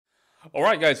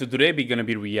Alright guys, so today we're gonna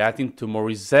be reacting to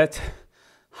Morissette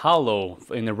Halo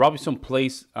in the Robinson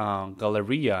Place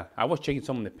Galleria. I was checking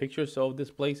some of the pictures of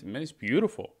this place. Man, it's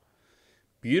beautiful.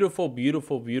 Beautiful,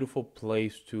 beautiful, beautiful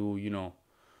place to,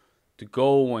 to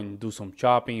go and do some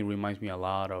shopping. It reminds me a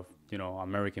lot of,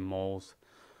 American malls.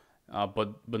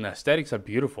 But the aesthetics are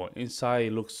beautiful. Inside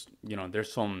it looks,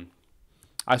 there's some,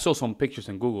 I saw some pictures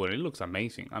in Google and it looks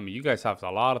amazing. I mean, you guys have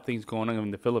a lot of things going on in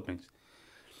the Philippines.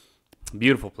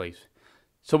 Beautiful place.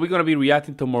 So we're gonna be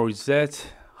reacting to Morissette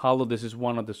Halo. This is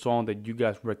one of the songs that you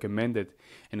guys recommended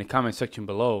in the comment section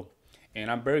below, and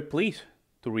I'm very pleased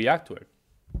to react to it.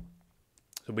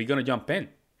 So we're gonna jump in.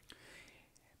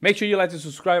 Make sure you like to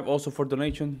subscribe. Also for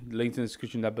donation, links in the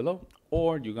description down below,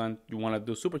 or you wanna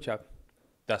do super chat,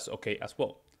 that's okay as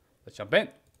well. Let's jump in.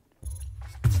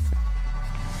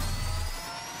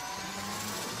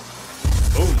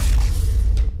 Boom.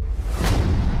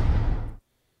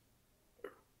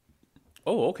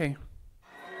 Oh, okay.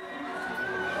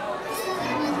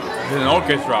 This is an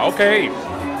orchestra, okay.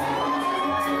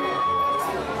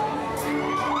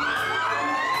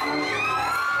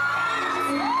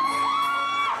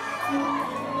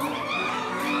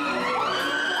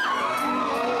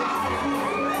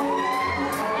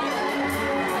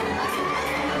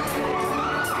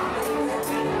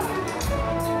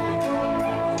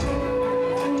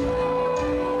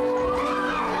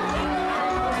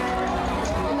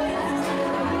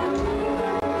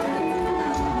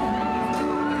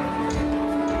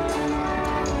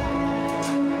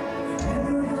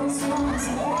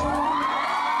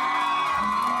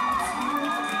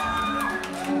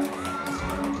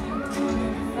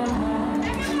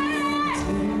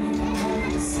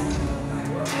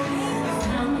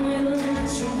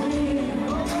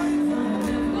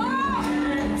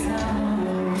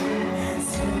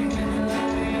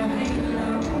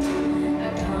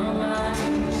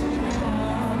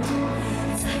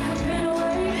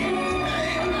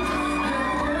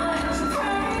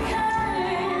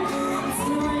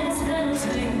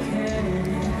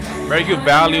 Very good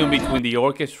value between the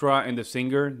orchestra and the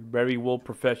singer. Very well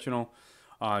professional.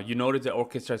 You notice the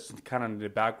orchestra is kind of in the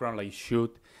background, like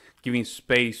shoot, giving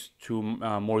space to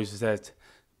Morissette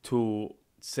to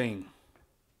sing.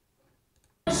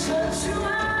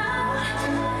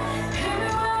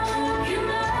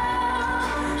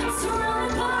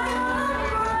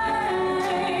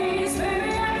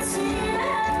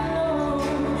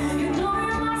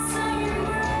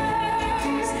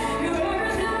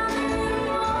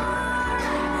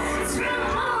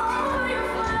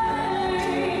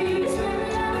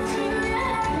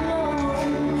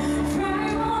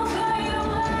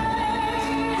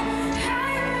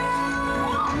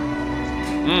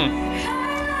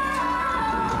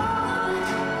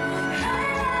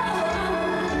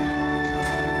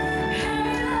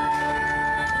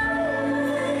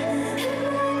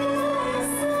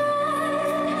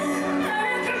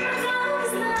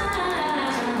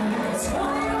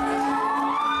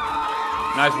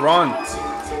 Nice run.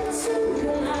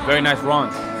 Very nice run.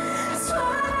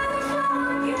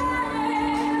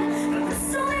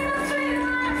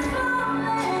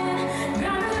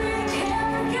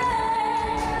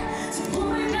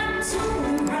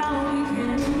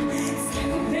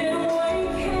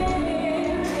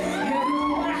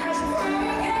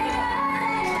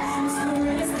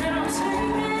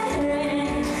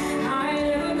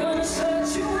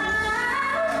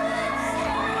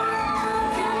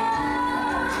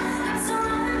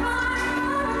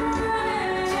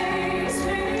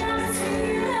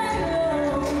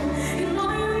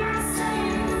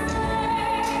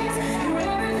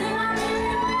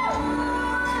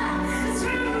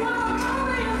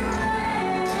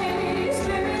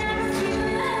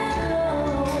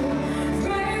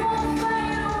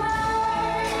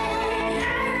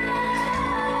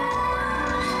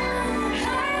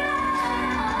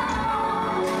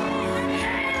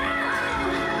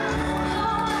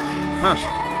 Huh.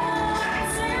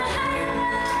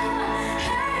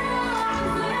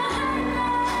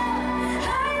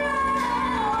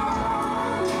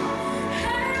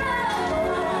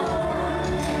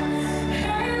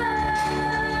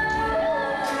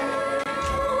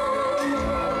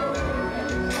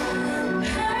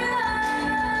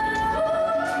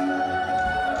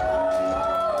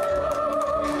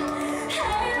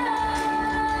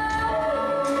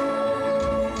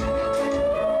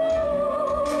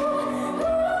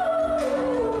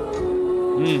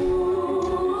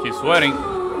 She's sweating.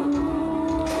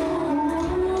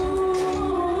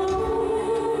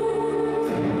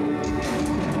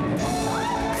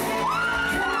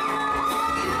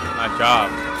 Nice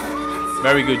job.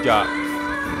 Very good job.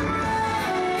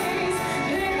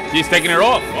 She's taking it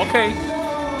off. Okay.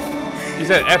 She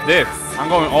said, F this. I'm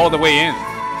going all the way in.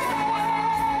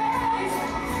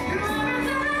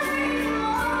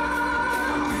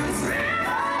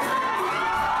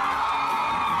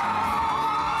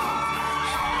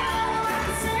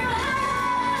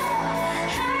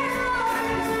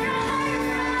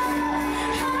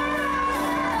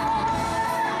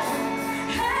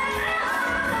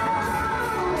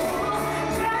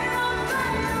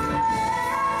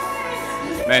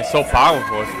 Man, it's so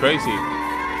powerful. It's crazy.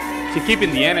 She's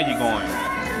keeping the energy going.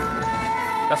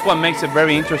 That's what makes it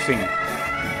very interesting.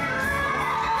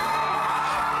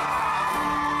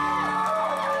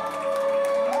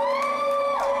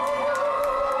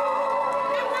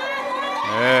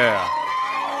 Yeah.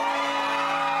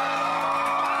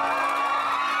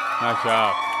 Nice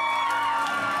job.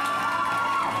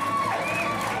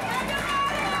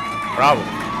 Bravo.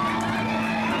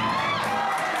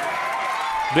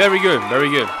 Very good, very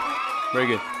good, very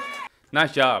good.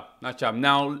 Nice job, nice job.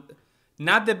 Now,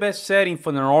 not the best setting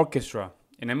for an orchestra,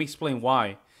 and let me explain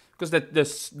why. Because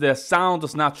the sound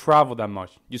does not travel that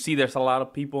much. You see, there's a lot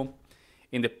of people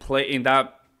in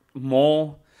that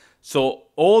mall. So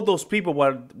all those people,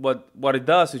 what it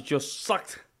does is just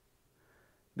suck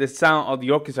the sound of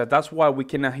the orchestra. That's why we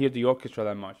cannot hear the orchestra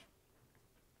that much,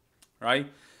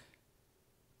 right?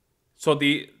 So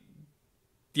the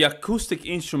acoustic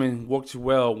instrument works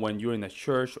well when you're in a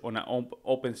church or an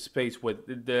open space where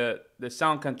the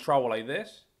sound can travel like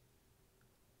this,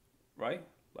 right?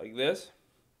 Like this.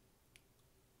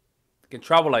 It can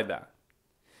travel like that.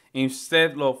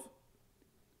 Instead of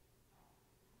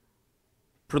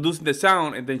producing the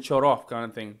sound and then shut off kind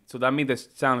of thing. So that means the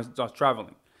sound is not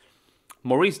traveling.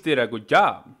 Maurice did a good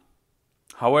job.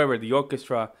 However, the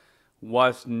orchestra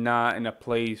was not in a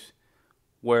place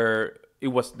where it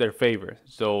was their favorite.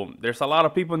 So there's a lot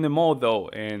of people in the mall though,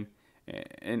 and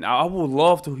I would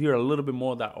love to hear a little bit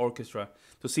more of that orchestra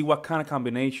to see what kind of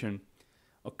combination,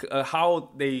 how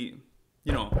they,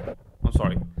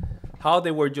 how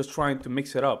they were just trying to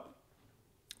mix it up.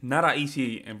 Not an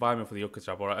easy environment for the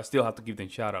orchestra, but I still have to give them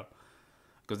shout out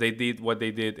because they did what they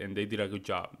did and they did a good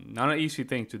job. Not an easy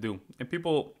thing to do, and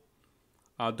people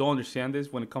don't understand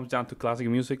this when it comes down to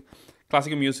classical music.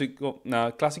 Classical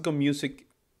music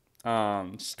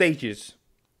stages,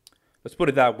 let's put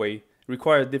it that way,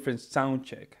 require a different sound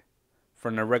check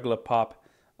from a regular pop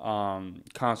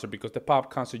concert, because the pop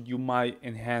concert you might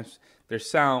enhance their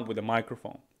sound with a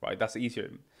microphone, right? That's easier.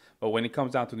 But when it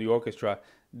comes down to the orchestra,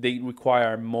 they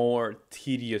require a more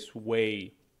tedious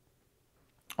way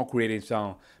of creating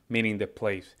sound, meaning the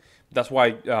place. That's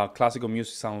why classical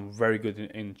music sounds very good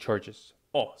in churches.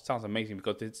 Oh, it sounds amazing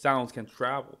because the sounds can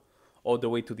travel all the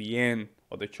way to the end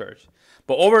of the church.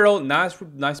 But overall,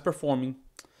 nice performing.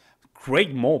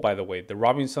 Great mall, by the way. The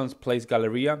Robinson's Place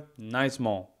Galleria, nice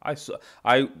mall. I saw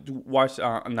a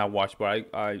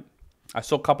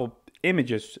couple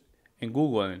images in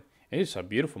Google, and it's a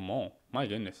beautiful mall. My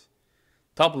goodness,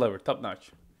 top level, top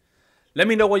notch. Let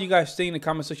me know what you guys think in the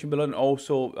comment section below, and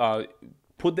also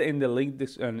put in the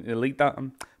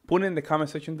comment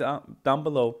section down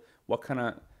below what kind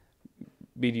of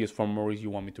videos from Maurice you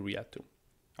want me to react to.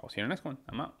 I'll see you in the next one.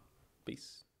 I'm out.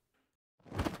 Peace.